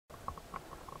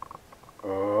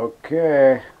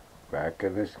Okay, back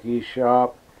in the ski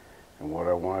shop, and what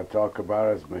I want to talk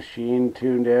about is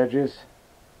machine-tuned edges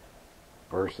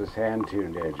versus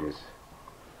hand-tuned edges.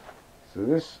 So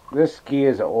this ski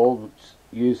is an old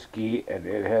used ski, and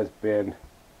it has been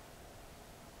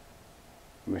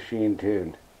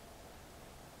machine-tuned.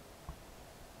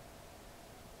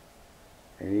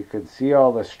 And you can see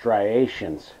all the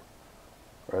striations,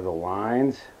 or the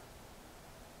lines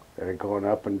that are going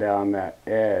up and down that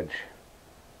edge.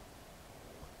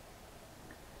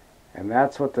 And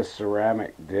that's what the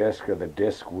ceramic disc or the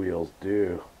disc wheels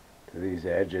do to these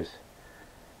edges.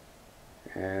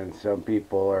 And some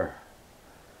people are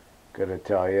going to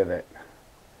tell you that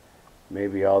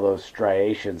maybe all those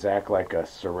striations act like a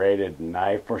serrated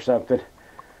knife or something.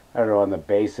 I don't know, on the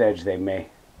base edge they may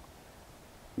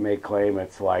claim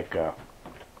it's like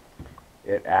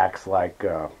it acts like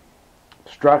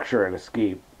structure in a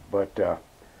ski, but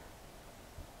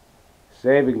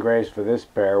saving grace for this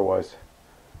pair was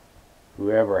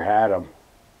whoever had them,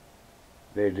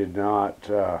 they did not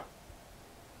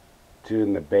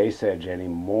tune the base edge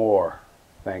anymore,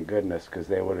 thank goodness, because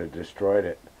they would have destroyed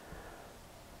it.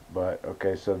 But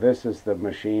okay, so this is the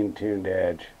machine tuned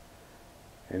edge,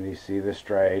 and you see the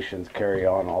striations carry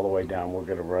on all the way down. We're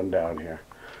going to run down here.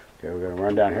 Okay, we're going to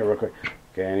run down here real quick.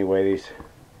 Okay, anyway,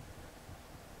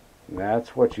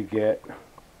 that's what you get.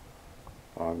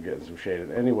 Oh, I'm getting some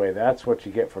shaded. Anyway, that's what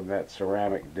you get from that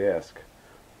ceramic disc.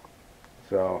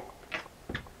 So,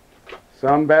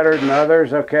 some better than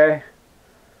others, okay?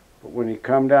 But when you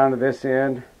come down to this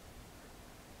end,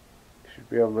 you should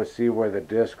be able to see where the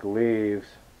disc leaves,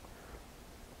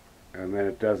 and then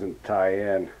it doesn't tie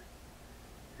in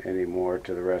anymore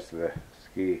to the rest of the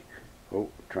ski. Oh,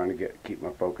 trying to keep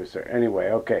my focus there.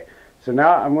 Anyway, okay. So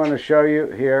now I'm going to show you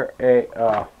here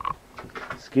a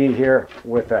ski here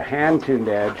with a hand-tuned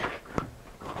edge,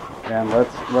 and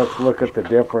let's look at the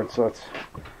difference. Let's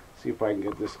see if I can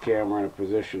get this camera in a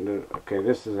position to. Okay,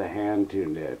 this is a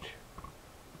hand-tuned edge.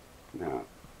 Now,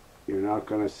 you're not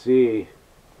going to see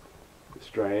the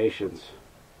striations.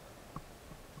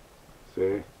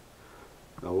 See?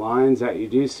 The lines that you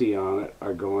do see on it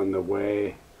are going the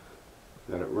way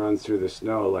that it runs through the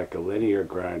snow, like a linear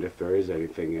grind, if there is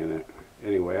anything in it.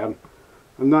 Anyway, I'm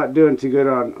not doing too good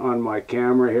on my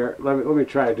camera here. Let me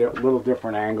try a little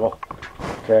different angle.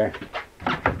 Okay.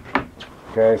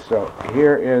 Okay, so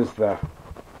here is the.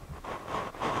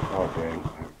 Oh dang,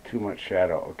 too much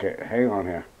shadow. Okay, hang on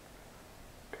here.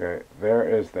 Okay, there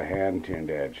is the hand-tuned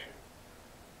edge.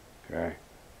 Okay.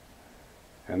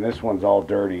 And this one's all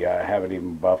dirty. I haven't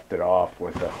even buffed it off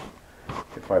with a.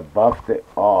 If I buffed it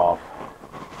off,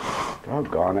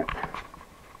 doggone it,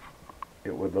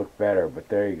 it would look better. But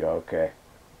there you go. Okay.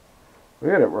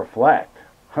 Look at it reflect.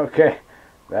 Okay.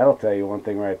 That'll tell you one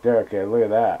thing right there. Okay, look at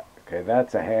that. Okay,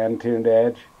 that's a hand-tuned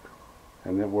edge.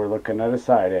 And then we're looking at a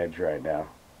side edge right now.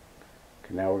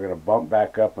 Okay, now we're going to bump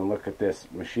back up and look at this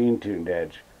machine-tuned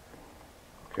edge.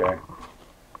 Okay.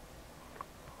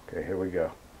 Okay, here we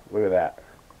go. Look at that.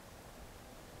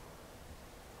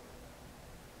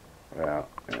 Well,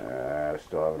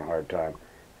 still having a hard time.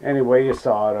 Anyway, you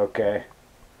saw it, okay.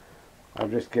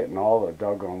 I'm just getting all the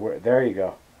doggone. There you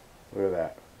go. Look at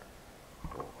that.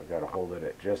 Oh, I got to hold it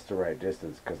at just the right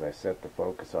distance because I set the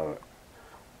focus on it.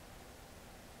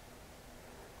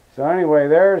 So anyway,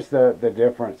 there's the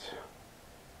difference.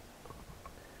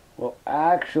 Well,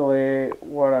 actually,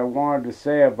 what I wanted to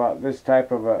say about this type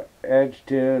of a edge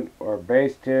tune or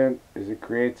base tune is it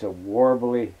creates a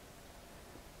warbly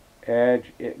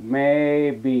edge. It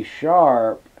may be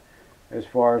sharp as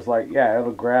far as like, yeah,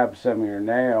 it'll grab some of your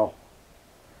nail,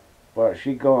 but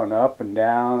she's going up and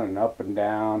down and up and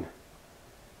down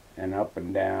and up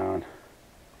and down,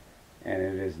 and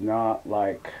it is not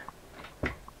like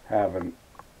having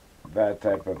that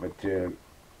type of a tune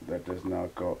that does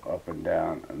not go up and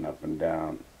down and up and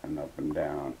down and up and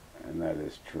down, and that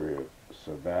is true.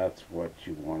 So that's what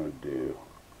you want to do.